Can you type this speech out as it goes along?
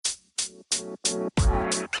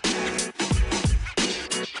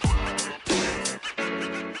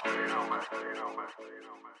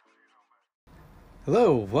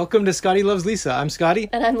Hello, welcome to Scotty Loves Lisa. I'm Scotty.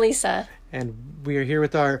 And I'm Lisa. And we are here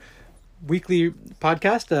with our weekly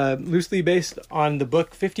podcast, loosely based on the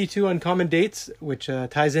book 52 Uncommon Dates, which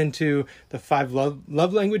ties into the 5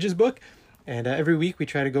 love languages book. And every week we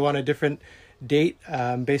try to go on a different date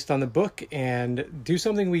based on the book and do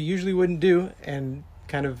something we usually wouldn't do and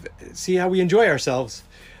kind of see how we enjoy ourselves.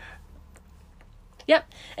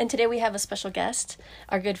 Yep. And today we have a special guest,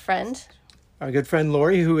 our good friend. Our good friend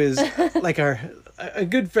Lori, who is like a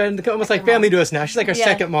good friend, almost like family to us now. She's like our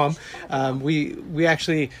second mom. We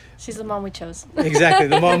actually... She's the mom we chose. Exactly,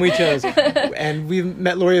 the mom we chose. And we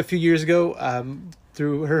met Lori a few years ago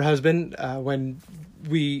through her husband when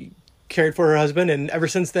we cared for her husband. And ever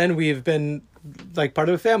since then, we've been like part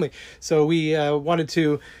of a family. So we wanted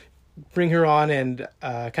to bring her on and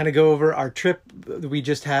kind of go over our trip that we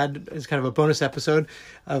just had as kind of a bonus episode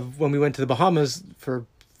of when we went to the Bahamas for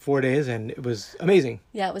 4 days, and it was amazing.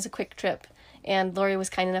 Yeah, it was a quick trip. And Lori was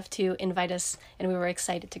kind enough to invite us, and we were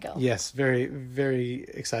excited to go. Yes, very, very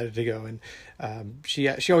excited to go. And she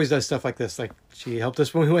always does stuff like this. Like, she helped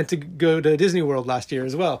us when we went to go to Disney World last year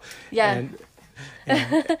as well. Yeah.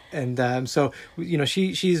 And so, you know,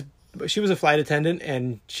 she was a flight attendant,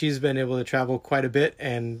 and she's been able to travel quite a bit.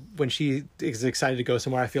 And when she is excited to go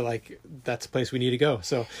somewhere, I feel like that's a place we need to go.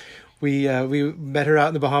 So we met her out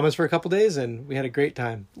in the Bahamas for a couple days, and we had a great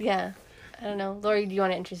time. Yeah. I don't know. Lori, do you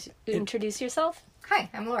want to introduce yourself? Hi,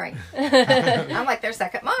 I'm Lori. I'm like their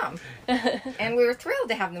second mom. And we were thrilled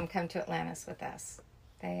to have them come to Atlantis with us.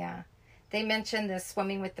 They mentioned the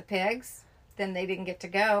swimming with the pigs. Then they didn't get to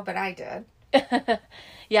go, but I did.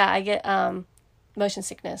 Yeah, I get motion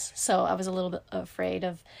sickness. So I was a little bit afraid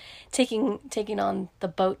of taking on the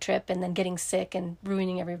boat trip and then getting sick and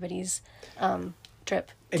ruining everybody's trip.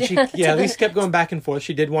 And she, Lisa kept going back and forth.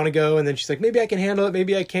 She did want to go, and then she's like, maybe I can handle it,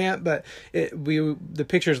 maybe I can't. But the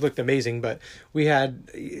pictures looked amazing. But we had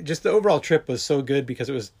just the overall trip was so good because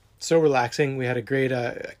it was so relaxing. We had a great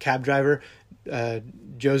cab driver,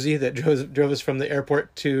 Josie, that drove us from the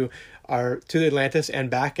airport to the Atlantis and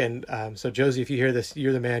back. And so Josie, if you hear this,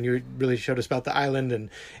 you're the man. You really showed us about the island, and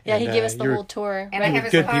he gave us the whole tour. And I have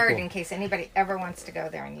his card in case anybody ever wants to go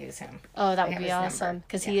there and use him. Oh, that would be awesome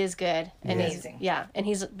because he is good and amazing. And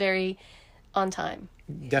he's very on time.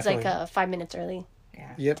 Definitely. He's like 5 minutes early.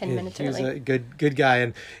 Yeah. Yep, 10 minutes he was early. a good guy,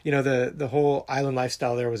 and you know the whole island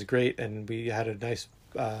lifestyle there was great, and we had a nice.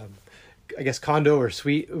 I guess condo or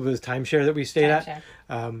suite. It was timeshare that we stayed at.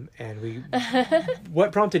 And we,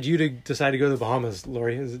 what prompted you to decide to go to the Bahamas,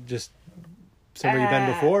 Lori? Is it just somewhere you've been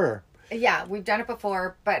before? Or? Yeah, we've done it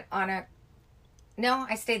before, but no,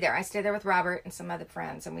 I stayed there. I stayed there with Robert and some other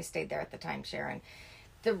friends, and we stayed there at the timeshare.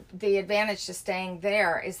 And the advantage to staying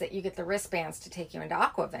there is that you get the wristbands to take you into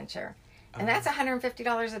Aquaventure. And that's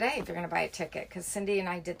 $150 a day if you're going to buy a ticket, because Cindy and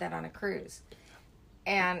I did that on a cruise.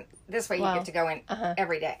 And this way you get to go in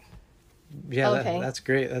every day. Yeah, okay. That's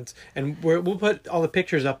great. We'll put all the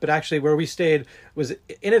pictures up, but actually where we stayed was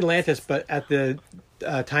in Atlantis, but at the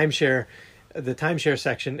timeshare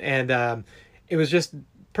section, and it was just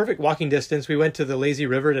perfect walking distance. We went to the lazy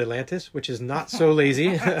river at Atlantis, which is not so lazy.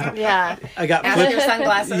 Yeah, I got your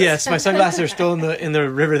sunglasses. Yes, my sunglasses are still in the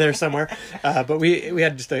river there somewhere. But we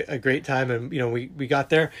had just a great time, and you know we got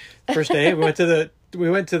there first day. We went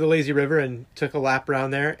to the lazy river and took a lap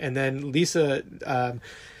around there, and then Lisa.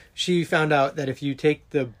 She found out that if you take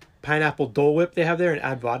the pineapple Dole Whip they have there and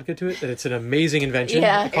add vodka to it, that it's an amazing invention.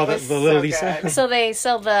 Yeah, they call it the Little Lisa. So they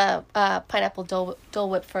sell the pineapple Dole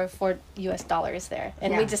Whip for $4 there,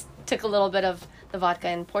 and we just took a little bit of the vodka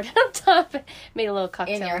and poured it on top, made a little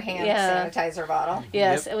cocktail in your hand sanitizer bottle.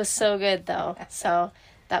 Yes, It was so good though. So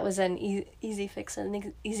that was an easy fix,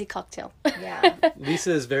 an easy cocktail. Yeah,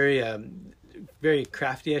 Lisa is very very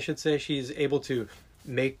crafty, I should say. She's able to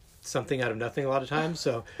make something out of nothing a lot of times,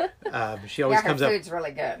 so she always comes up. Her food's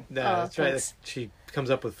really good. That's right. Like, she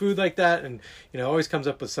comes up with food like that, and always comes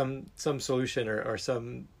up with some solution or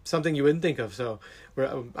something you wouldn't think of. So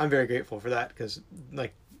I'm very grateful for that, because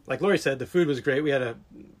like Lori said, the food was great. We had a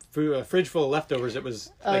fridge full of leftovers. It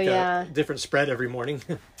was a different spread every morning.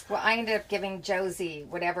 Well, I ended up giving Josie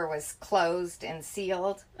whatever was closed and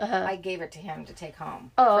sealed. I gave it to him to take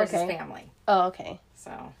home for his family. Oh, okay.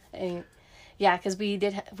 So. Yeah, because we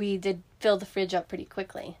did fill the fridge up pretty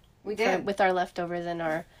quickly. We did with our leftovers in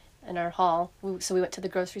our haul. So we went to the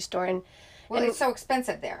grocery store and it's so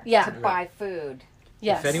expensive there. Yeah. To buy food.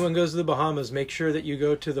 Yes. If anyone goes to the Bahamas, make sure that you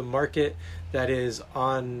go to the market that is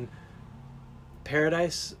on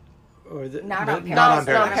Paradise or Not on Paradise. Not on Not on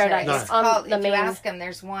Paradise. Paradise. No. It's On called, the if you main- ask them,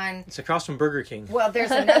 there's one. It's across from Burger King. Well,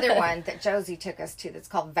 there's another one that Josie took us to that's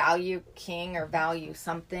called Value King or Value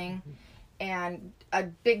something. And a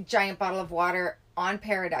big giant bottle of water on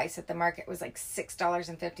Paradise at the market was like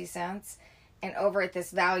 $6.50. And over at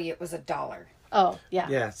this Value, it was $1. Oh, yeah.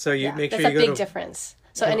 Yeah, so you Yeah. make That's sure a you go big to difference.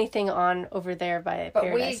 So anything on over there by But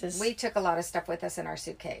Paradise is... we took a lot of stuff with us in our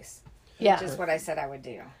suitcase. Yeah. Which is what I said I would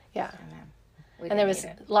do. Yeah. And then we And there didn't was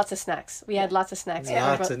eat it. lots of snacks. We had lots of snacks.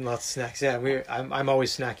 lots and lots of snacks. Yeah, I'm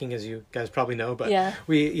always snacking, as you guys probably know. But Yeah.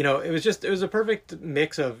 it was a perfect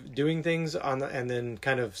mix of doing things and then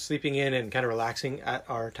kind of sleeping in and kind of relaxing at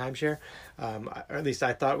our timeshare. Or at least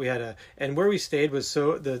I thought we had and where we stayed was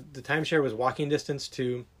the timeshare was walking distance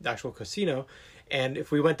to the actual casino. And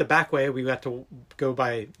if we went the back way, we got to go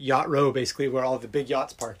by Yacht Row, basically, where all the big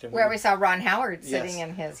yachts parked. And Where we saw Ron Howard sitting Yes.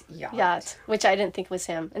 in his yacht. Yacht, which I didn't think was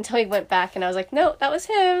him until he went back, and I was like, no, that was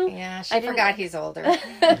him. Yeah, she I didn't- forgot he's older.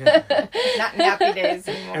 Not in happy days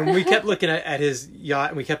anymore. And we kept looking at his yacht,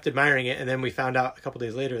 and we kept admiring it. And then we found out a couple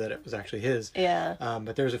days later that it was actually his. Yeah.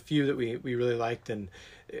 But there was a few that we really liked, and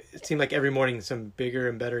it seemed like every morning some bigger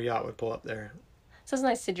and better yacht would pull up there. So it's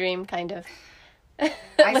nice to dream, kind of.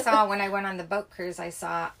 I saw when I went on the boat cruise, I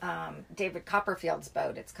saw David Copperfield's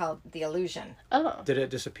boat. It's called The Illusion. Oh, Did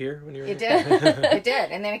it disappear when you were It there? did. It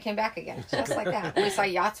did. And then it came back again. Just like that. We saw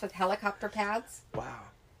yachts with helicopter pads. Wow.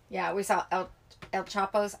 Yeah, we saw El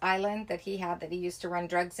Chapo's island that he used to run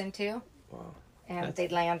drugs into. Wow. And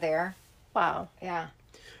they'd land there. wow. Yeah.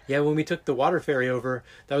 Yeah, when we took the water ferry over,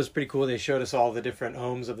 that was pretty cool. They showed us all the different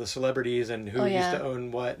homes of the celebrities and who Oh, yeah. used to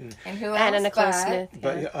own what. And And who else? Anna Nicole but- Smith.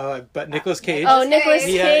 Yeah. but Nicolas Cage. Oh, Nicolas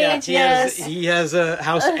Cage. Cage, yes. He has a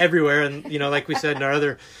house everywhere, and like we said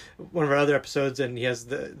in one of our other episodes, and he has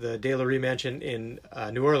the De La Rue mansion in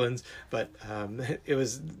New Orleans. But it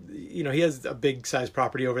was, he has a big size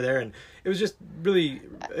property over there, and it was just really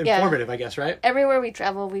informative, I guess, right? Everywhere we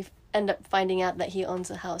travel, we end up finding out that he owns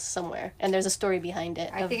a house somewhere, and there's a story behind it.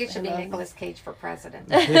 I think it should be him. Nicolas Cage for president.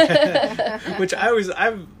 Which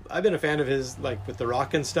I've been a fan of his, like with The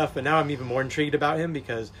Rock and stuff, but now I'm even more intrigued about him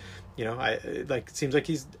because, it seems like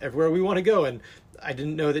he's everywhere we want to go, and I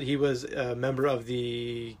didn't know that he was a member of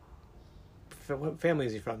the. What family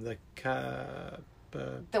is he from?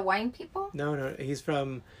 The wine people? No, he's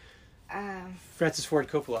from Um, Francis Ford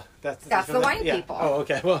Coppola. That's the wine yeah. people. Oh,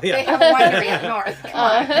 okay. Well, They yeah, have winery up north. Come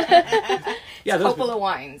on. yeah. Those, Coppola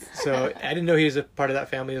wines. so I didn't know he was a part of that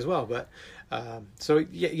family as well, but so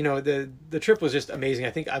yeah, the trip was just amazing.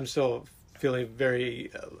 I think I'm still feeling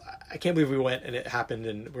very. I can't believe we went and it happened,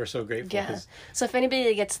 and we're so grateful. Yeah. So if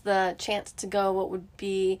anybody gets the chance to go, what would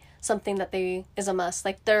be something that is a must?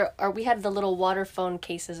 Like we had the little water phone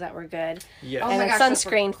cases that were good. Yeah. Oh And my then gosh, those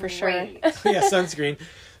were sunscreen for sure. great. Yeah, sunscreen.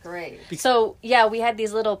 Great. So yeah, we had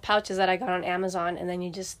these little pouches that I got on Amazon, and then you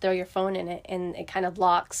just throw your phone in it, and it kind of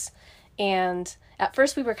locks. And at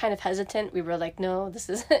first we were kind of hesitant. We were like, "No, this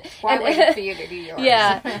is." Why and, waiting for you to do yours?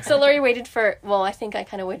 Yeah. So Lori waited for. Well, I think I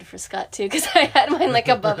kind of waited for Scott too, because I had mine like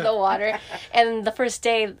above the water. And the first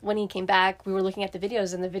day when he came back, we were looking at the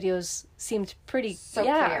videos, and the videos seemed pretty. So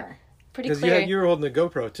clear. Pretty Because clear. you were holding the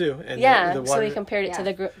GoPro too, and yeah. the So water. we compared it to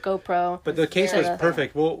Yeah. the GoPro. But the case Yeah. was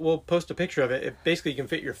perfect. We'll post a picture of it. Basically, you can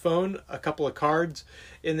fit your phone, a couple of cards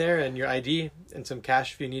in there, and your ID and some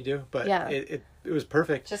cash if you need to. But Yeah. it was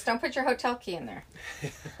perfect. Just don't put your hotel key in there.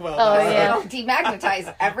 Well, Oh, that's, yeah. It'll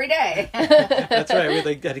demagnetize every day. that's right.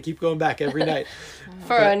 We had to keep going back every night.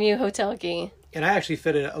 For a new hotel key. And I actually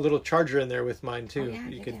fit a little charger in there with mine too. yeah,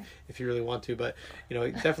 you you could, did. if you really want to. But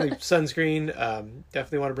definitely sunscreen.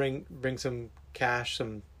 Definitely want to bring some cash,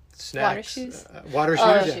 some snacks, shoes? water shoes.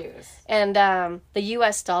 Oh, yeah. Shoes. And the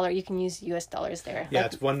U.S. dollar, you can use U.S. dollars there. Yeah,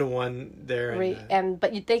 Like, it's 1-to-1 there.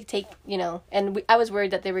 but they take, and I was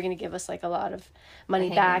worried that they were going to give us like a lot of money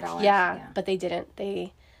The back. hanging dollars, Yeah, yeah. but they didn't.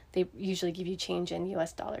 They usually give you change in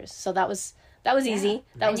U.S. dollars. So that was easy.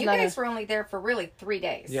 That And was you not guys were only there for really 3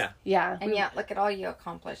 days. Yeah, yeah. And yet, look at all you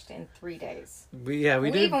accomplished in 3 days. we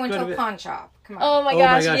We did even went quite to a a bit. pawn shop. Come on. Oh my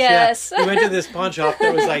gosh, yes. Yeah. We went to this pawn shop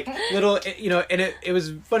that was like little, and it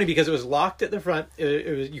was funny because it was locked at the front.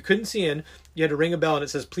 It was, you couldn't see in. You had to ring a bell and it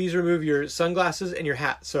says, "Please remove your sunglasses and your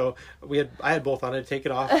hat." So I had both on. I had to take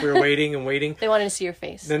it off. We were waiting and waiting. They wanted to see your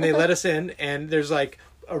face. Then they let us in, and there's like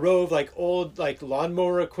a row of like old like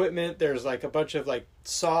lawnmower equipment. There's like a bunch of like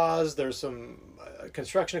saws. There's some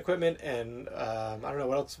construction equipment and I don't know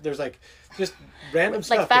what else. There's like just random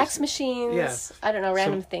stuff. Like fax There's machines. Yeah. I don't know,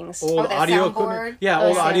 random things. old the audio soundboard. equipment. Yeah, Oh,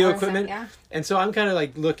 old audio soundboard, equipment. yeah. And so I'm kind of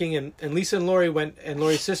like looking, and Lisa and Lori went, and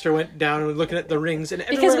Lori's sister went down and looking at the rings, and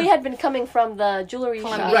Because everywhere- we had been coming from the jewelry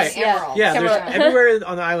Colombian shop. Right. emeralds. Yeah, there's Emerald. everywhere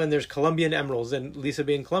on the island. There's Colombian emeralds, and Lisa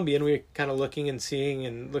being Colombian, we were kind of looking and seeing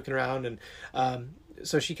and looking around, and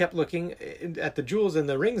so she kept looking at the jewels and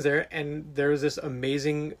the rings there, and there was this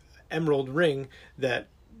amazing emerald ring that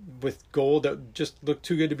with gold that just looked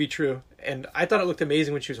too good to be true. And I thought it looked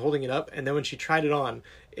amazing when she was holding it up, and then when she tried it on,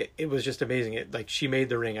 it was just amazing. It like she made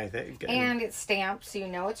the ring, I think. And it's stamped, so you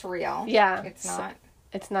know it's real. Yeah. It's not.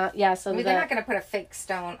 It's not, yeah, so I mean, they're not going to put a fake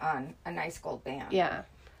stone on a nice gold band. yeah.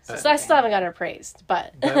 So I still haven't got her praised,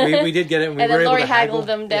 but... But we did get it, and we And were then able Lori to haggle haggled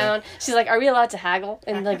them down. She's like, "Are we allowed to haggle?"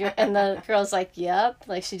 And the girl's like, "Yep."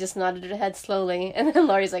 Like she just nodded her head slowly, and then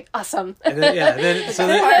Lori's like, "Awesome." And then,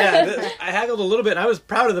 I haggled a little bit. And I was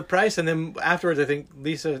proud of the price, and then afterwards, I think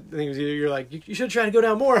Lisa, I think it was you're like, you should try to go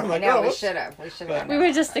down more. I'm I like, know, oh, we whoops. should have. We should have. We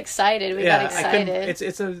were just excited. We got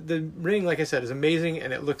excited. The ring, like I said, is amazing,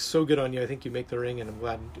 and it looks so good on you. I think you make the ring, and I'm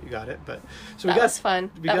glad you got it. But so That was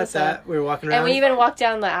fun. We got that. We were walking around, And we even walked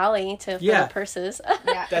down the alley for the purses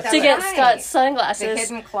Yeah, That's to get right. Scott's The sunglasses.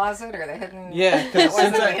 hidden closet or the hidden... Yeah, 'cause it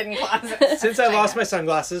wasn't since the I- hidden closet. Since I lost my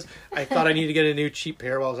sunglasses, I thought I needed to get a new cheap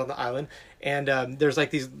pair while I was on the island. And there's like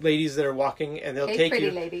these ladies that are walking, and they'll Hey, take pretty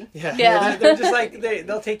you. lady. Yeah, Yeah. they're just like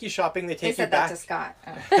they'll take you shopping. They They take you said that back. to Scott.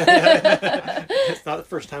 Oh. It's not the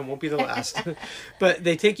first time, won't be the last. But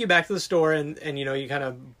they take you back to the store, and you kind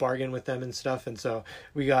of bargain with them and stuff. And so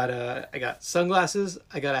we got I got sunglasses,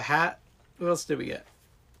 I got a hat. What else did we get?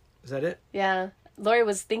 Is that it? Yeah. Lori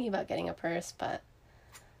was thinking about getting a purse, but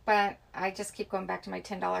But I just keep going back to my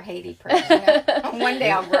 $10 Haiti purse. You know? One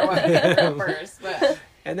day I'll grow up a purse. But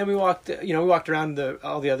And then we walked around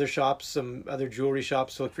all the other shops, some other jewelry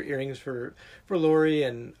shops to look for earrings for Lori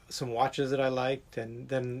and some watches that I liked. And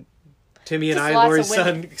then Timmy and Just I, lots of Lori's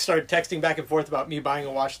son, started texting back and forth about me buying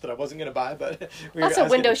a watch that I wasn't going to buy, but I also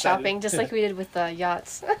was window getting excited. shopping, just like we did with the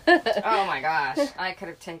yachts. oh my gosh, I could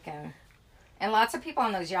have taken. And lots of people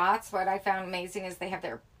on those yachts. What I found amazing is they have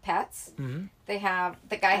their pets. Mm-hmm. They have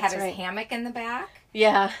the guy That's had his right. hammock in the back,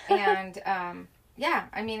 Yeah. and yeah,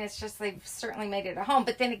 I mean it's just they've certainly made it a home.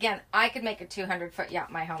 But then again, I could make a 200-foot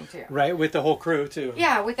yacht my home too. Right, with the whole crew too.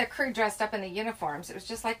 Yeah, with the crew dressed up in the uniforms, it was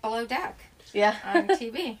just like Below Deck Yeah. on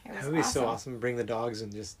TV. It was That would be so awesome. Bring the dogs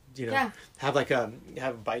and just Yeah. have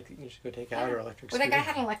a bike that you should go take out or electric. Well, that scooter. guy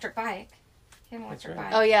had an electric bike. He had an electric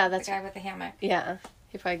right. bike. Oh, yeah, the that's guy with the hammock. Yeah.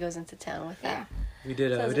 He probably goes into town with Yeah. it. We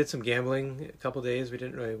did So we did some gambling a couple days. We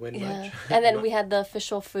didn't really win Yeah. much. And then we had the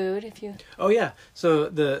official food, if you... Oh yeah, so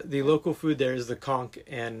the local food there is the conch,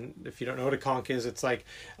 and if you don't know what a conch is, it's like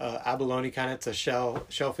abalone kind of. It's a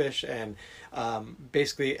shellfish, and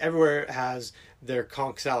basically everywhere has their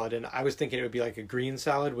conch salad. And I was thinking it would be like a green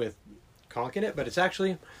salad with conch in it, but it's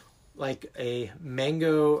actually like a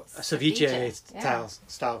mango ceviche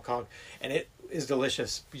style conch, and it is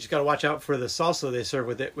delicious. You just got to watch out for the salsa they serve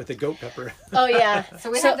with it with the goat pepper. Oh, yeah. So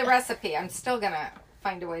we have the recipe. I'm still going to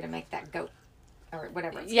find a way to make that goat or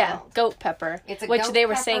whatever it's Yeah, called. goat pepper. It's a which goat they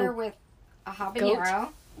were pepper saying with a habanero.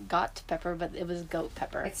 got pepper, but it was goat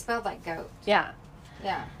pepper. It's spelled like goat. Yeah.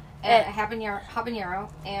 Yeah. And habanero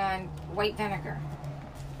and white vinegar.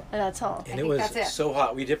 And that's all. And I it think was that's it. so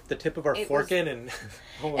hot. We dipped the tip of our It fork was- in and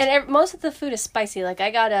almost And most of the food is spicy. Like,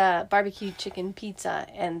 I got a barbecue chicken pizza,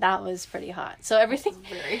 and that was pretty hot. So everything...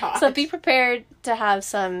 Very hot. So be prepared to have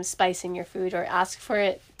some spice in your food, or ask for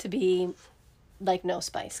it to be like no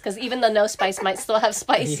spice, because even the no spice might still have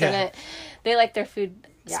spice in Yeah. it. They like their food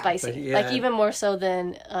Yeah. spicy, But yeah. like even more so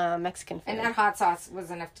than Mexican food. And that hot sauce was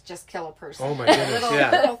enough to just kill a person. Oh my goodness, little, yeah.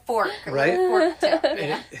 little fork. A Right? little fork tip.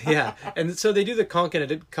 And yeah, and so they do the conch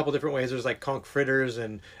in a couple different ways. There's like conch fritters,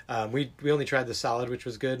 and we only tried the salad, which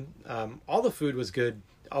was good. All the food was good,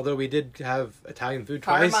 although we did have Italian food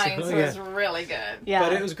twice. Carmine's Yeah. was really good. yeah,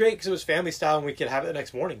 But it was great because it was family style, and we could have it the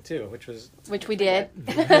next morning too, which was which we did.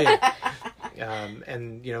 great.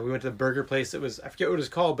 And we went to the burger place. It was, I forget what it was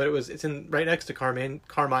called, but it's in right next to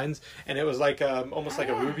Carmine's, and it was like almost like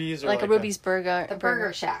a Ruby's or Like a Ruby's burger. The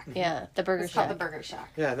Burger Shack. Yeah, the Burger It's called Shack. the Burger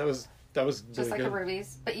Shack. Yeah, that was Just really like good. a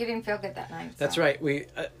Ruby's. But you didn't feel good that night. That's so. right. We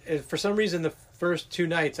for some reason the first 2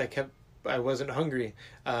 nights I wasn't hungry.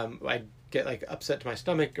 I'd get like upset to my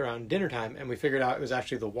stomach around dinner time, and we figured out it was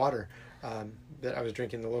actually the water that I was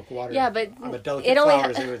drinking, the local water. Yeah, but I'm a delicate it only flower,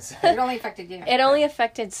 as ha- they would say. It only affected you. It only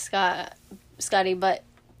affected Scotty, but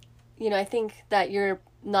I think that you're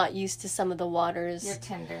not used to some of the waters. You're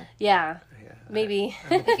tender. Yeah, Yeah. maybe.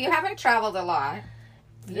 If you haven't traveled a lot,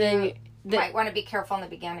 then might want to be careful in the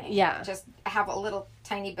beginning. Yeah. Just have a little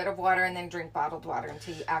tiny bit of water and then drink bottled water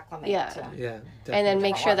until you acclimate Yeah. to. Yeah. And then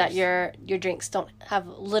make sure that waters. your drinks don't have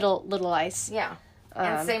little ice. Yeah.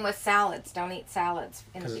 And same with salads. Don't eat salads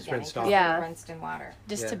in the 'Cause it's beginning. rinsed off. Yeah. They're rinsed in water.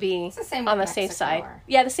 Just Yeah. to be It's the same on the with safe Mexico, side. or-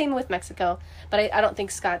 Yeah, the same with Mexico. But I don't think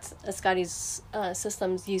Scotty's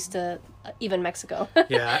systems used to even Mexico.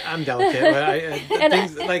 Yeah, I'm delicate. But And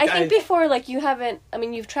things, I think before, like, you haven't, I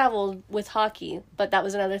mean, you've traveled with hockey, but that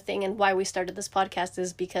was another thing. And why we started this podcast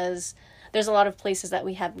is because there's a lot of places that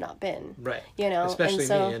we have not been. right. You know, especially and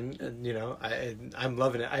so, me, and you know, I'm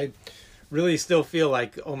loving it. I really still feel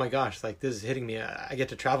like, oh my gosh, like this is hitting me. I get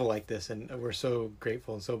to travel like this, and we're so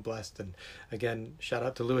grateful and so blessed. And again, shout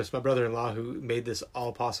out to Lewis, my brother-in-law, who made this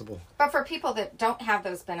all possible. But for people that don't have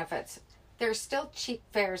those benefits, there's still cheap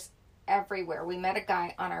fares everywhere. We met a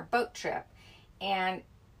guy on our boat trip, and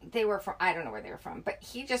they were from, I don't know where they were from, but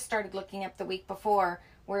he just started looking up the week before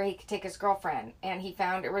where he could take his girlfriend, and he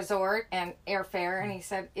found a resort and airfare, and he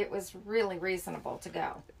said it was really reasonable to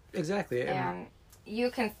go. Exactly. And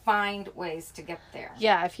you can find ways to get there.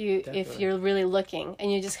 yeah, if Definitely. you're really looking,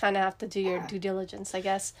 and you just kind of have to do your due diligence, I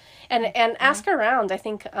guess, and ask around. I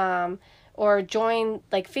think, or join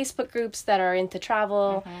like Facebook groups that are into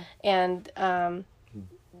travel, and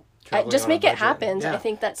Traveling just on a make it budget. happen. Yeah. I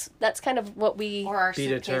think that's kind of what we. Or our Be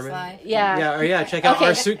suitcase determined. life. Yeah. Check out Okay.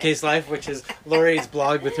 Our Suitcase Life, which is Lori's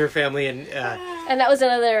blog with her family, and And that was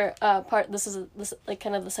another part. This like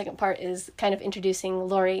kind of the second part is kind of introducing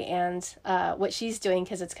Lori and what she's doing,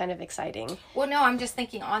 because it's kind of exciting. Well, no, I'm just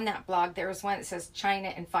thinking on that blog, there was one that says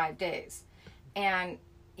China in 5 days. And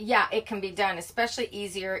yeah, it can be done, especially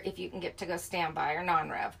easier if you can get to go standby or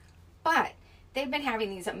non-rev. But they've been having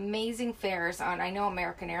these amazing fares on, I know,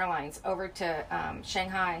 American Airlines over to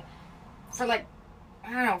Shanghai for like,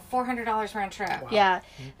 I don't know, $400 round trip. Yeah.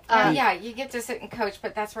 Yeah, you get to sit and coach,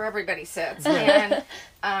 but that's where everybody sits. And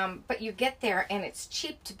but you get there, and it's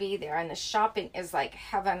cheap to be there, and the shopping is like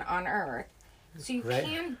heaven on earth. So you Right.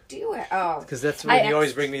 can do it. Oh, because that's when I- you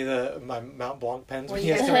always bring me my Mount Blanc pens. Well, when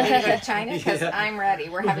you he guys has to ready to read. go to China? Because Yeah. I'm ready.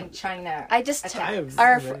 We're having China. I just attacks.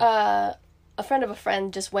 a friend of a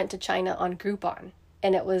friend just went to China on Groupon,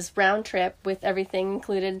 and it was round trip with everything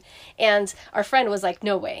included. And our friend was like,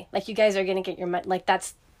 "No way! Like, you guys are gonna get your money. Like,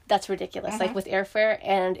 that's ridiculous. Like, with airfare."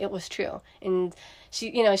 And it was true. And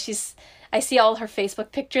she's. I see all her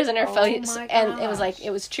Facebook pictures and her photos, my and it was gosh. like,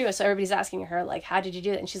 it was true. So everybody's asking her, like, "How did you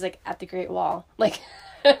do it?" And she's like, "At the Great Wall." Like,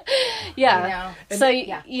 yeah. You know. So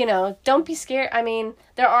yeah. don't be scared. I mean,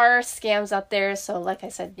 there are scams out there. So, like I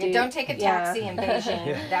said, Yeah, don't take a taxi in Beijing.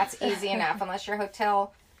 Yeah. That's easy enough. Unless your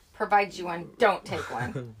hotel provides you one, don't take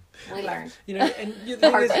one. We learned. You know, and the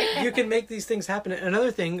thing is, you can make these things happen. And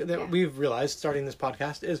another thing that we've realized starting this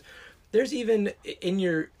podcast is there's even in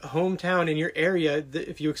your hometown, in your area,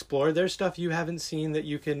 if you explore, there's stuff you haven't seen that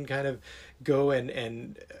you can kind of go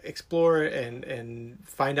and explore and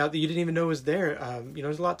find out that you didn't even know was there.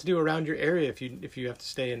 There's a lot to do around your area if you have to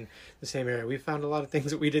stay in the same area. We found a lot of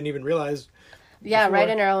things that we didn't even realize. Yeah, before. right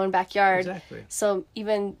in our own backyard. Exactly. So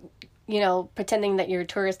even, pretending that you're a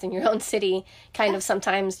tourist in your own city, kind of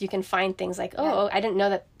sometimes you can find things like, oh, I didn't know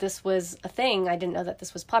that this was a thing. I didn't know that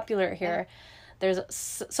this was popular here. There's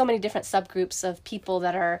so many different subgroups of people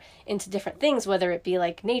that are into different things, whether it be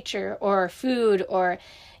like nature or food or,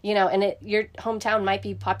 and your hometown might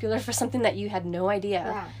be popular for something that you had no idea.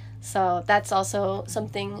 Yeah. So that's also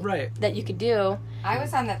something Right. that you could do. I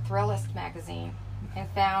was on the Thrillist magazine and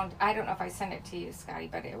found, I don't know if I sent it to you, Scotty,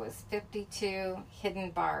 but it was 52 hidden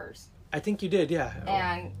bars. I think you did, yeah.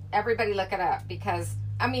 And everybody look it up because,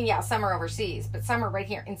 some are overseas, but some are right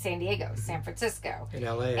here in San Diego, San Francisco. In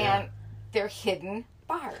LA. Yeah. And they're hidden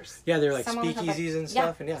bars. Yeah, they're like Some only hold, speakeasies and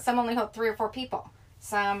stuff, and yeah. Some only hold 3 or 4 people.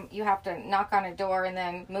 Some you have to knock on a door and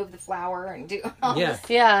then move the flower and do all Yeah. this.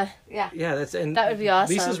 Yeah. Yeah. Yeah, That would be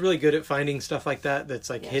awesome. Lisa's really good at finding stuff like that's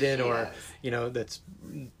like Yes, hidden she or is. that's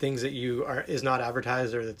things that is not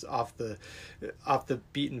advertised or that's off the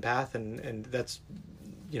beaten path, and that's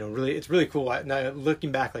really, it's really cool. Now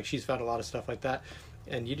looking back, like she's found a lot of stuff like that.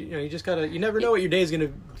 And you just gotta, you never know what your day is gonna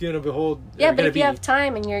behold. Yeah, but if you have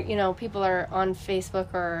time and you're, people are on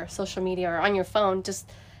Facebook or social media or on your phone, just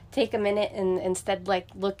take a minute and instead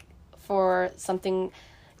look for something,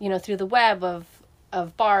 through the web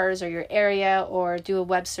of bars or your area, or do a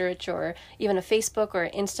web search or even a Facebook or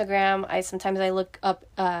Instagram. I look up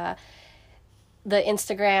the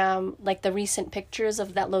Instagram, like the recent pictures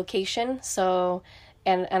of that location. So,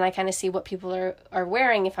 and I kind of see what people are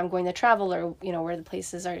wearing if I'm going to travel, or, where the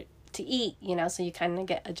places are to eat, you know, so you kind of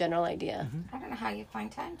get a general idea. I don't know how you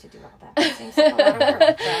find time to do all that. It seems like a lot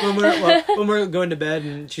of work. But when we're going to bed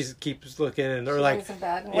and she keeps looking and or like lays in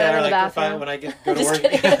bed and yeah, or in the like bathroom. when I go to work.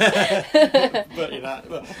 But you're not.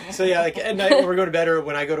 Well, so yeah, like at night when we're going to bed or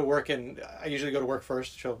when I go to work, and I usually go to work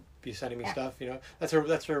first. She'll be sending me stuff. You know, that's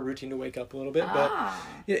her routine to wake up a little bit. But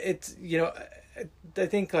it's I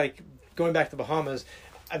think like going back to the Bahamas.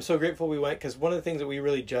 I'm so grateful we went because one of the things that we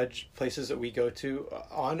really judge places that we go to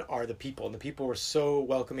on are the people, and the people were so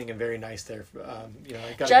welcoming and very nice there.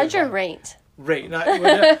 I got Judge or rate? Rate, not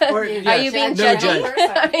or, Are you being no judgy? judge.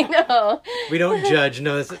 I know. We don't judge.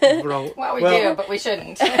 No, that's wrong. Well, we do, but we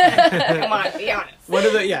shouldn't. Come on, be honest. One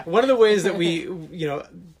of the ways that we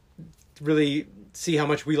really see how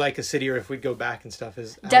much we like a city or if we'd go back and stuff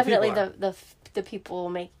is how Definitely people are. the people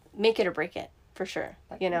make it or break it. For sure,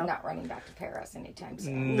 Like, you know. not running back to Paris anytime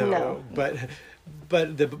soon. No.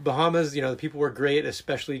 But the Bahamas, the people were great,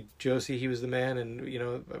 especially Josie. He was the man, and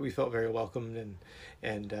we felt very welcomed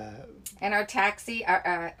and our taxi,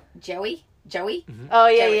 Joey. Oh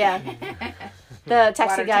yeah, Joey. yeah. The taxi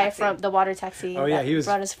Water guy taxi. from the water taxi. Oh, yeah, that he was-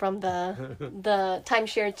 brought us from the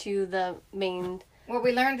timeshare to the main. Well,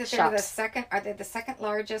 we learned that they were Shops. are they the second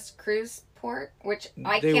largest cruise port, which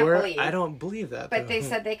I they can't were. believe. I don't believe that. But though. they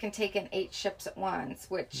said they can take in 8 ships at once,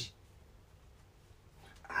 which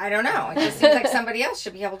I don't know. It just seems like somebody else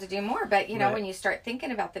should be able to do more. But Right. when you start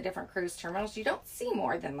thinking about the different cruise terminals, you don't see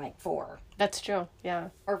more than like 4 That's true. Yeah.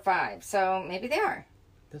 or 5. So maybe they are.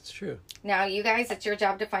 That's true. Now, you guys, it's your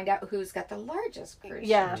job to find out who's got the largest cruise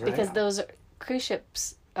Yeah, ship. because those cruise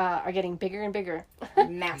ships are getting bigger and bigger.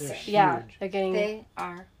 Massive. They're Yeah, huge. they're getting They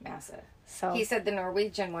are massive. so. He said the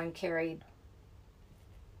Norwegian one carried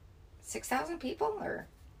 6,000 people, or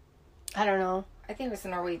I don't know. I think it was the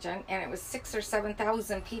Norwegian, and it was 6,000 or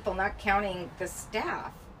 7,000 people, not counting the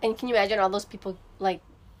staff. And can you imagine all those people like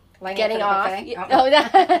Lining getting up off? for the buffet? Oh,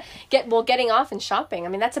 that getting off and shopping. I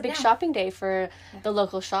mean, that's a big Yeah. shopping day for the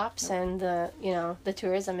local shops and the the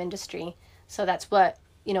tourism industry. So that's what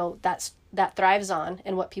that thrives on,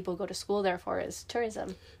 and what people go to school there for is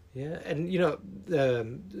tourism. Yeah, and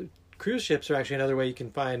the cruise ships are actually another way you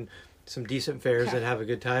can find some decent fares and have a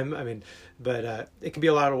good time. I mean, but it can be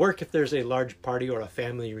a lot of work if there's a large party or a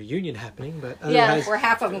family reunion happening. But otherwise, Where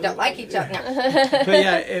half of them don't like each other. No. but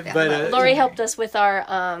yeah, Lori helped us with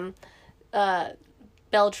our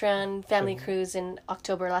Beltran family cruise in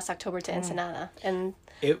last October to Ensenada, and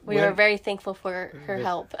we were very thankful for her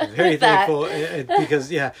help. Very with that. thankful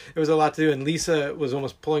because it was a lot to do, and Lisa was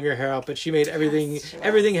almost pulling her hair out, but she made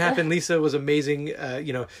everything happen. Lisa was amazing,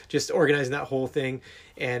 just organizing that whole thing,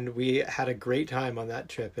 and we had a great time on that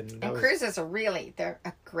trip. And cruises are they're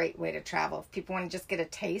a great way to travel if people want to just get a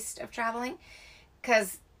taste of traveling,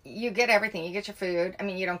 because you get everything. You get your food. I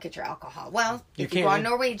mean, you don't get your alcohol. Well, if you go on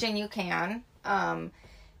Norwegian, you can,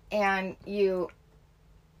 and you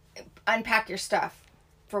unpack your stuff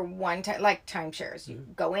for one time, like timeshares. You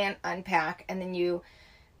go in, unpack, and then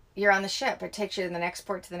you're on the ship. It takes you to the next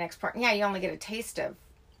port, And yeah, you only get a taste of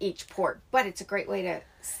each port, but it's a great way to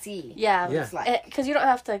see. Yeah, what it's like. Because you don't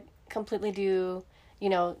have to completely do,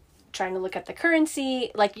 trying to look at the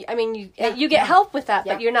currency. Like, I mean, you get help with that,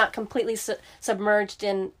 but you're not completely submerged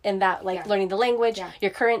in that, like learning the language,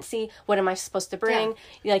 your currency. What am I supposed to bring?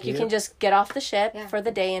 Like, you can just get off the ship for the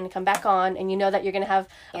day and come back on, and you know that you're going to have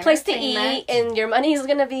a place to eat, and your money is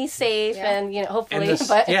going to be safe, and hopefully, the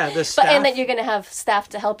staff, and that you're going to have staff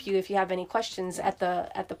to help you if you have any questions at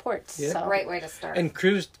the ports. Yeah. So. Great way to start. And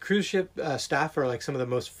cruise ship staff are like some of the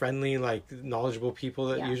most friendly, like knowledgeable people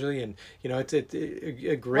that usually, and it's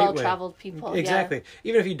a great way. Traveled people, exactly.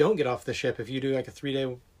 Even if you don't get off the ship, if you do like a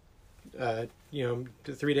 3-day,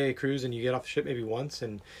 3-day cruise, and you get off the ship maybe once,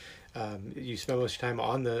 and you spend most of your time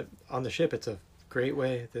on the ship, it's a great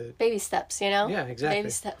way. Baby steps, Yeah, exactly.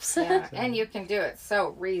 Baby steps. Yeah, and you can do it so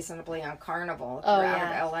reasonably on Carnival if you're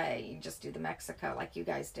out of LA. You just do the Mexico like you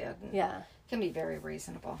guys did. And yeah, it can be very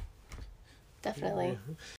reasonable. Definitely.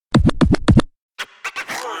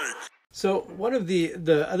 So one of the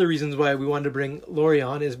other reasons why we wanted to bring Lori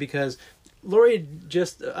on is because Lori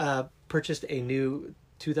just purchased a new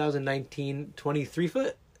 2019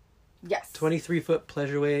 23-foot Yes. 23-foot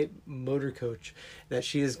Pleasureway motor coach that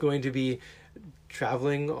she is going to be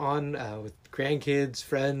traveling on with grandkids,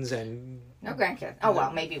 friends, and No grandkids. Oh,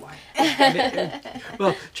 well, maybe one.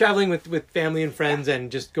 well, traveling with family and friends,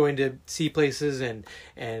 and just going to see places and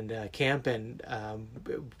camp, and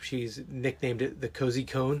she's nicknamed it the Cozy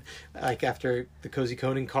Cone, like after the Cozy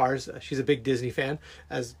Cone in Cars. She's a big Disney fan,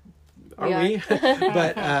 as are we?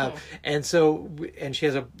 But and she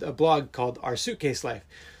has a blog called Our Suitcase Life.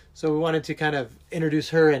 So we wanted to kind of introduce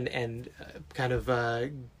her and kind of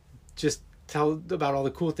just tell about all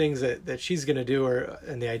the cool things that she's going to do,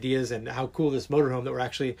 and the ideas, and how cool this motorhome that we're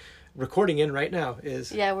actually recording in right now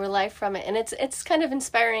is. Yeah, we're live from it, and it's kind of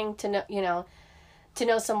inspiring to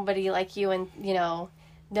know somebody like you, and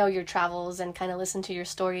know your travels and kind of listen to your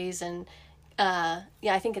stories, and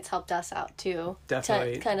I think it's helped us out too.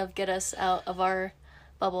 Definitely. To kind of get us out of our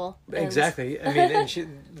bubble. Exactly. I mean, and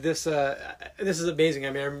this is amazing.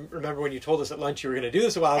 I mean, I remember when you told us at lunch you were going to do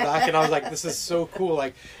this a while back, and I was like, this is so cool.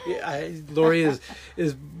 Like, Lori is.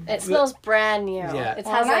 It smells brand new. Yeah.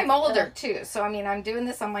 I'm older too, so I mean, I'm doing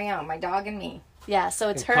this on my own, my dog and me. Yeah, so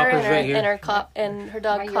it's her Copper's right here. and her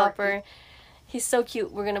dog My Copper. He's so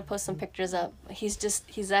cute. We're gonna post some pictures up.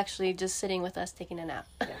 He's actually just sitting with us taking a nap.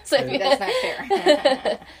 So That's not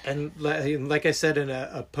fair. And like I said in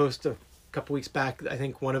a post a couple weeks back, I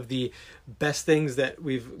think one of the best things that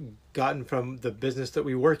we've gotten from the business that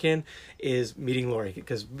we work in is meeting Lori,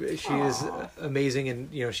 because she is amazing,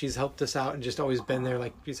 and she's helped us out and just always been there,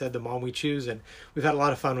 like you said, the mom we choose. And we've had a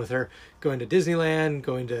lot of fun with her, going to Disneyland,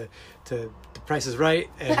 going to The Price is Right,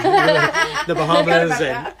 and the Bahamas,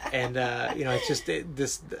 and it's just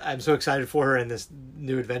this. I'm so excited for her and this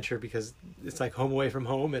new adventure, because it's like home away from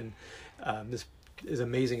home, and this is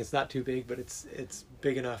amazing. It's not too big, but it's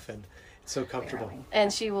big enough, and it's so comfortable.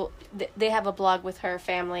 And she will. They have a blog with her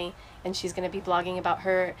family, and she's going to be blogging about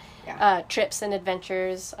her trips and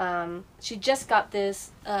adventures. She just got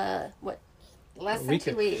this. Less than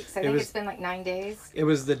 2 weeks. I think it's been like 9 days. It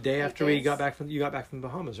was the day after you days. got back from the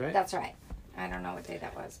Bahamas, right? That's right. I don't know what day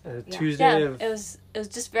that was. But Tuesday. Yeah, it was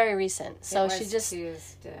just very recent. So she just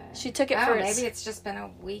Tuesday. she took it for maybe it's just been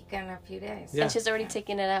a week and a few days. Yeah. and she's already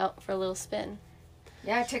taken it out for a little spin.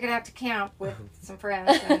 Yeah, I took it out to camp with some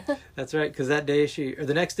friends. And That's right, because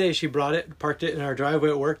the next day she brought it, parked it in our driveway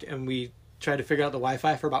at work, and we tried to figure out the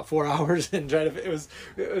Wi-Fi for about 4 hours, and it was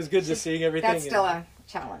good to seeing everything. that's still a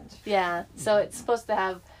challenge. Yeah, so it's supposed to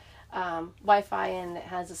have Wi-Fi, and it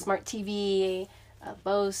has a smart TV,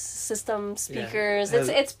 Bose system speakers. Yeah,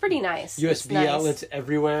 it's pretty nice. USB It's nice. outlets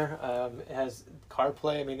everywhere. It has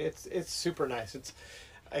CarPlay. I mean, it's super nice.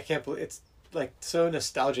 I can't believe it's like so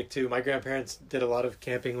nostalgic too. My grandparents did a lot of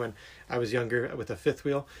camping when I was younger with a fifth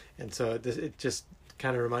wheel, and so it just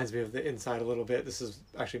kind of reminds me of the inside a little bit. This is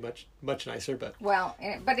actually much nicer, but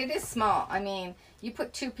but it is small. I mean, you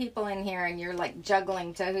put two people in here and you're like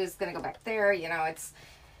juggling to who's going to go back there.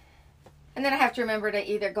 And then I have to remember to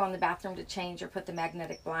either go in the bathroom to change or put the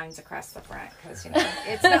magnetic blinds across the front, because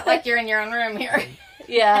it's not like you're in your own room here.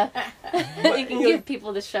 Yeah, you can give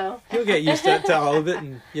people the show. You'll get used to all of it,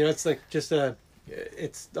 and it's like just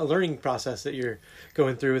it's a learning process that you're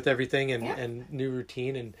going through with everything, and new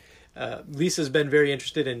routine. And Lisa's been very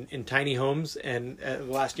interested in tiny homes, and the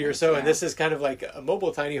last year or so, and this is kind of like a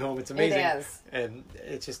mobile tiny home. It's amazing. It is, and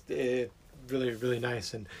it's just really, really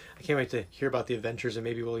nice, and I can't wait to hear about the adventures, and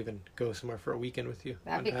maybe we'll even go somewhere for a weekend with you.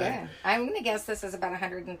 That'd be good. I'm going to guess this is about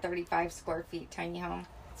 135 square feet tiny home.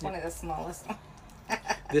 It's one of the smallest.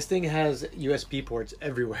 This thing has USB ports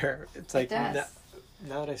everywhere. It's like it does.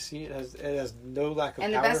 Now that I see it has no lack of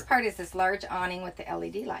and power. the best part is this large awning with the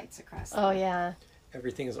LED lights across. Oh yeah.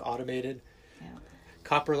 Everything is automated. Yeah.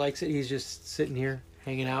 Copper likes it. He's just sitting here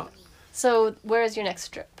hanging out. So where is your next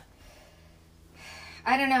trip?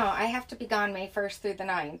 I don't know. I have to be gone May 1st through the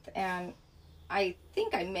 9th, and I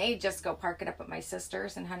think I may just go park it up at my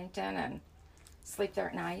sister's in Huntington and sleep there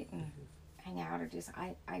at night and hang out or do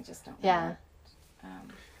something. I just don't know. Yeah.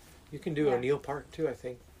 You can do O'Neill Park too, I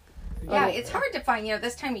think. Yeah, it's hard to find,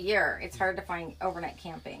 this time of year, it's hard to find overnight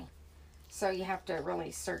camping. So you have to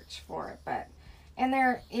really search for it. And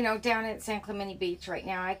they're, down at San Clemente Beach right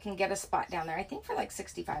now, I can get a spot down there, I think for like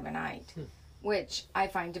 $65 a night, which I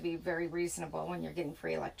find to be very reasonable when you're getting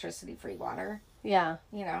free electricity, free water. Yeah.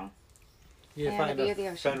 You And find the view of the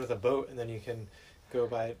a ocean. friend with a boat, and then you can go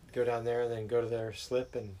down there, and then go to their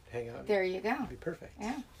slip and hang out. There you go. It'd be perfect.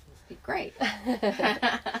 Yeah, it'd be great.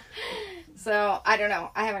 So, I don't know.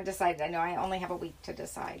 I haven't decided. I know I only have a week to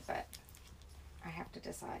decide, but I have to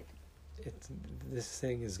decide. This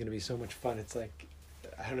thing is going to be so much fun. It's like,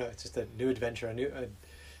 I don't know, it's just a new adventure, and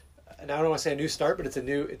I don't want to say a new start, but it's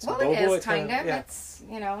mobile. It is it's kind of. Yeah. It's,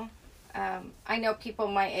 I know people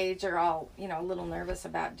my age are all, a little nervous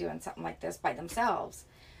about doing something like this by themselves.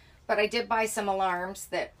 But I did buy some alarms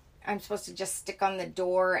that I'm supposed to just stick on the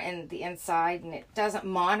door and the inside, and it doesn't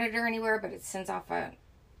monitor anywhere, but it sends off a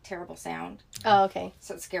terrible sound. Oh, okay.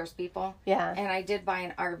 So it scares people. Yeah. And I did buy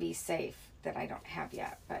an RV safe that I don't have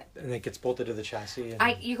yet, but And it gets bolted to the chassis.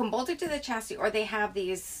 And you can bolt it to the chassis, or they have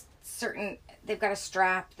these they've got a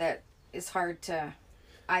strap that is hard to,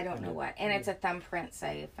 I don't know what, and it's a thumbprint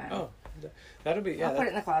safe. And that'll be, I'll put it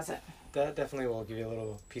in the closet. that definitely will give you a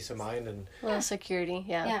little peace of mind. And A little security,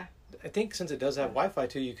 yeah. Yeah. I think since it does have Wi-Fi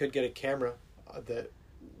too, you could get a camera that.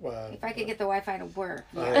 If I could get the Wi-Fi to work,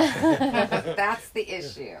 Yeah. that's the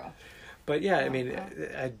issue. But yeah, I mean,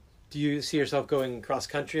 do you see yourself going cross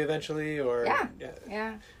country eventually, or?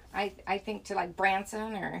 Yeah. I think to like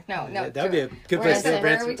Branson or no. That would be a good place to go.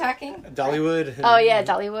 Where are we talking? Dollywood. Oh yeah,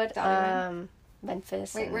 Dollywood. Dollywood.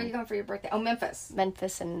 Memphis. Wait, where are you going for your birthday? Oh, Memphis.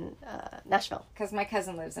 Memphis and Nashville. Because my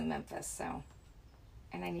cousin lives in Memphis, so,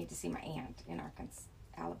 and I need to see my aunt in Arkansas,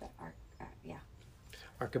 Alabama.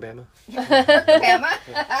 Arcabama. Alabama.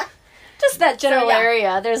 Just that general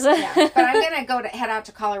area. There's a. Yeah. But I'm gonna head out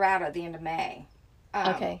to Colorado at the end of May.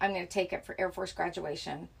 Okay. I'm gonna take it for Air Force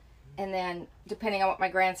graduation, and then depending on what my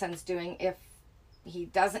grandson's doing, if he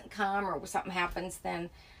doesn't come or something happens,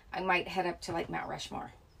 then I might head up to like Mount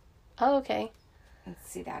Rushmore Oh, okay. and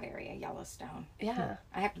see that area, Yellowstone. Yeah.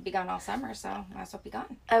 I have to be gone all summer, so might as well be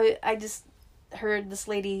gone. I just heard this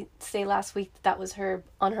lady say last week that was her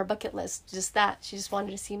on her bucket list. Just that she just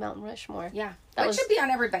wanted to see Mount Rushmore. Yeah, That it was- should be on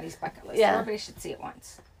everybody's bucket list. Yeah. Everybody should see it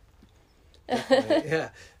once. Yeah,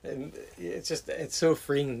 and it's so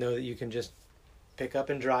freeing to know that you can just pick up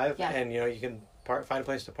and drive, Yeah. and you can find a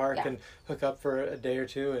place to park Yeah. and hook up for a day or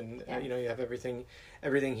two, and Yeah. you have everything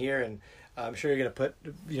here, and I'm sure you're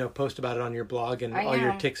gonna post about it on your blog and I all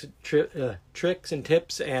your am. tricks and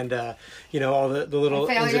tips and all the little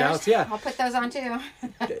And ins and outs. Yeah, I'll put those on too.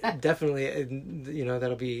 definitely, and,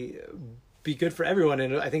 that'll be good for everyone,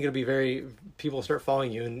 and I think people will start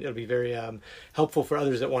following you, and it'll be very helpful for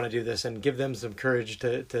others that want to do this, and give them some courage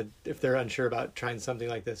to if they're unsure about trying something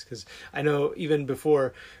like this. Because I know even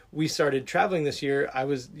before we started traveling this year, I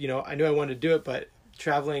was I knew I wanted to do it, but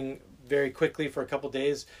traveling very quickly for a couple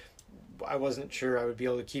days, I wasn't sure I would be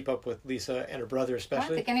able to keep up with Lisa and her brother, I don't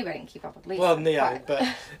especially. think anybody can keep up with Lisa. Well, yeah,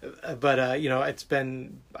 but but it's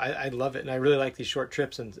been I love it, and I really like these short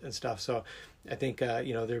trips and stuff. So I think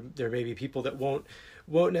there may be people that won't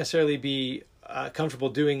necessarily be comfortable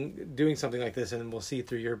doing something like this, and we'll see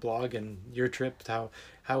through your blog and your trip how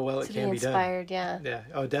well it To can be be done. inspired, yeah. Yeah.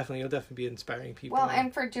 Oh, definitely. You'll definitely be inspiring people. well,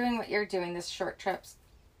 and for doing what you're doing, this short trips,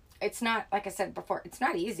 it's not, like I said before, it's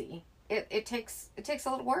not easy. It takes a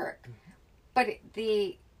little work, but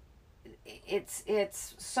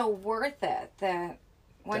it's so worth it that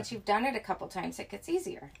once you've done it a couple times, it gets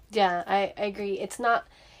easier. Yeah, I agree. It's not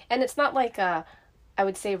like I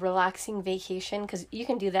would say relaxing vacation, because you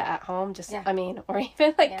can do that at home. Yeah. or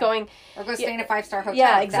even like Yeah. going. Or go stay in a 5-star hotel.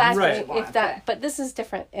 Yeah, if that's exactly. what you want, If that, but this is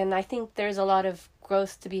different, and I think there's a lot of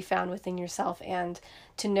growth to be found within yourself, and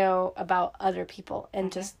to know about other people,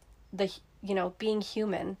 and just the being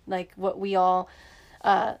human. Like what we all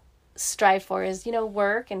strive for is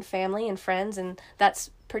work and family and friends, and that's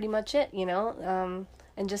pretty much it.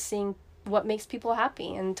 And just seeing what makes people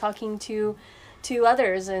happy, and talking to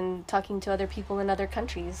others, and talking to other people in other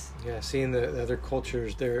countries. Yeah, seeing the other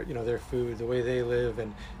cultures, their food, the way they live,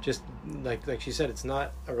 and just like she said, it's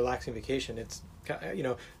not a relaxing vacation. It's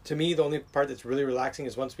to me, the only part that's really relaxing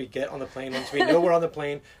is once we get on the plane, once we know we're on the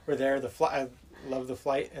plane, we're there. I love the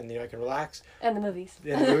flight, and I can relax. And the movies.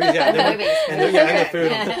 And the movies, yeah, and then, movies. and the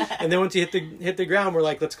food, and then once you hit the ground, we're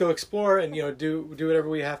like, let's go explore and do whatever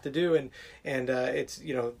we have to do, and it's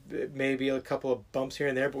it may be a couple of bumps here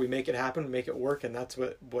and there, but we make it happen, we make it work, and that's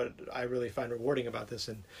what I really find rewarding about this,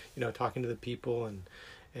 and talking to the people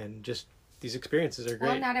and just these experiences are great.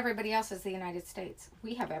 Well, not everybody else is the United States.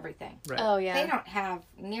 We have everything. Right. Oh yeah. They don't have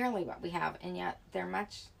nearly what we have, and yet they're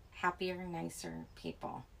much happier, nicer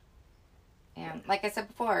people. And like I said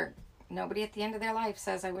before, nobody at the end of their life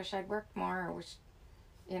says, I wish I'd worked more, or wish,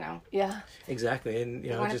 Yeah. Exactly, and they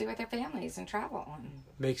it want to just be with their families and travel. And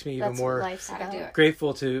makes me even That's more what life's how to about. do it.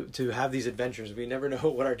 grateful to have these adventures. We never know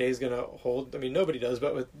what our day's gonna hold. I mean, nobody does,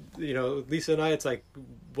 but with Lisa and I, it's like,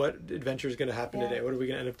 what adventure is gonna happen Yeah. today? What are we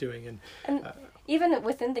gonna end up doing? And even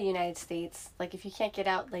within the United States, like if you can't get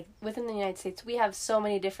out, like within the United States, we have so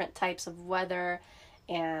many different types of weather,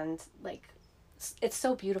 and like it's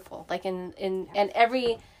so beautiful. Like and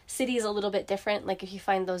every city is a little bit different. Like if you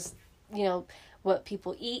find those, what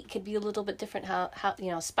people eat could be a little bit different. How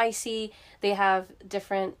spicy they have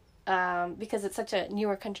different, because it's such a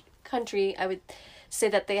newer country. I would say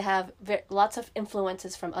that they have lots of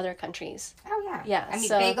influences from other countries. Oh, yeah. Yeah, I mean,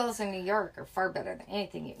 so- bagels in New York are far better than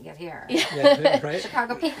anything you can get here. Yeah, right.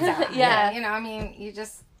 Chicago pizza. Yeah. I mean, you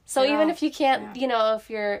just... So even know, if you can't, if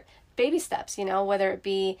you're baby steps, whether it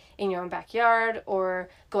be in your own backyard, or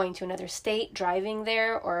going to another state, driving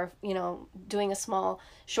there, or, doing a small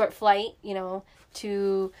short flight,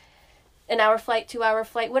 to an hour flight, 2 hour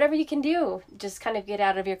flight, whatever you can do, just kind of get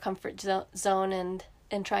out of your comfort zone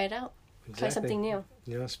and try it out. Try Exactly. something new.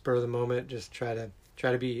 spur of the moment. Just try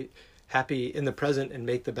to be happy in the present and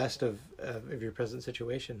make the best of your present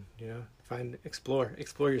situation. Explore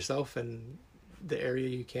yourself and the area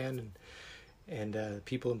you can, and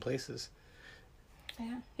people and places.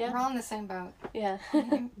 Yeah. We're all in the same boat. Yeah.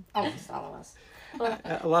 Almost all of us. Well,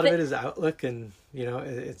 A lot of it is outlook, and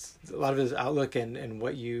it's a lot of it is outlook and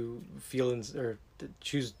what you feel or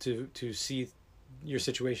choose to see your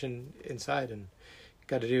situation inside, and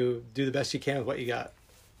got to do the best you can with what you got.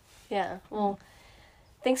 Yeah. Well,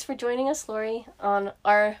 thanks for joining us, Lori, on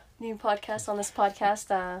our new podcast. On this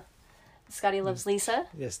podcast, Scotty Loves Lisa.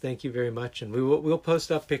 Yes, thank you very much, and we'll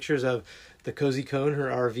post up pictures of the Cozy Cone, her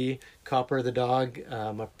RV, Copper the dog,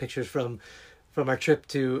 pictures from our trip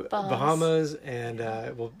to Bahamas, and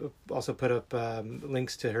we'll also put up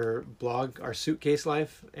links to her blog, Our Suitcase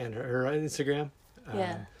Life, and her Instagram.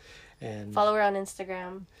 And follow her on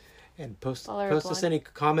Instagram. And post us any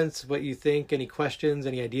comments, what you think, any questions,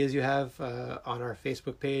 any ideas you have on our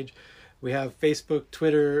Facebook page. We have Facebook,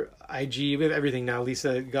 Twitter, IG. We have everything now.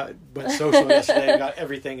 Lisa went social yesterday, got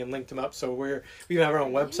everything and linked them up. So we have our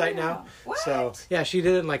own website now. What? So yeah, she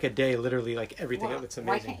did it in like a day, literally, like everything. Well, It's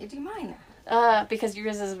amazing. Why can't you do mine? Because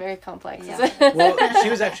yours is very complex. Yeah. Well, she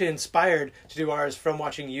was actually inspired to do ours from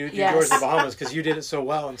watching you do yours in the Bahamas, because you did it so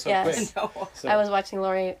well and so quick. No. So, I was watching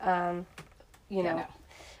Lori,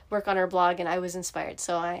 work on her blog, and I was inspired.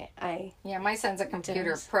 So I Yeah, my son's a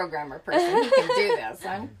computer programmer person. He can do this.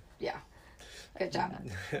 Good job.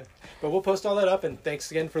 But we'll post all that up, and thanks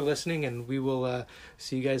again for listening, and we will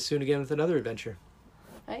see you guys soon again with another adventure.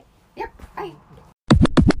 Right. Yep. Bye.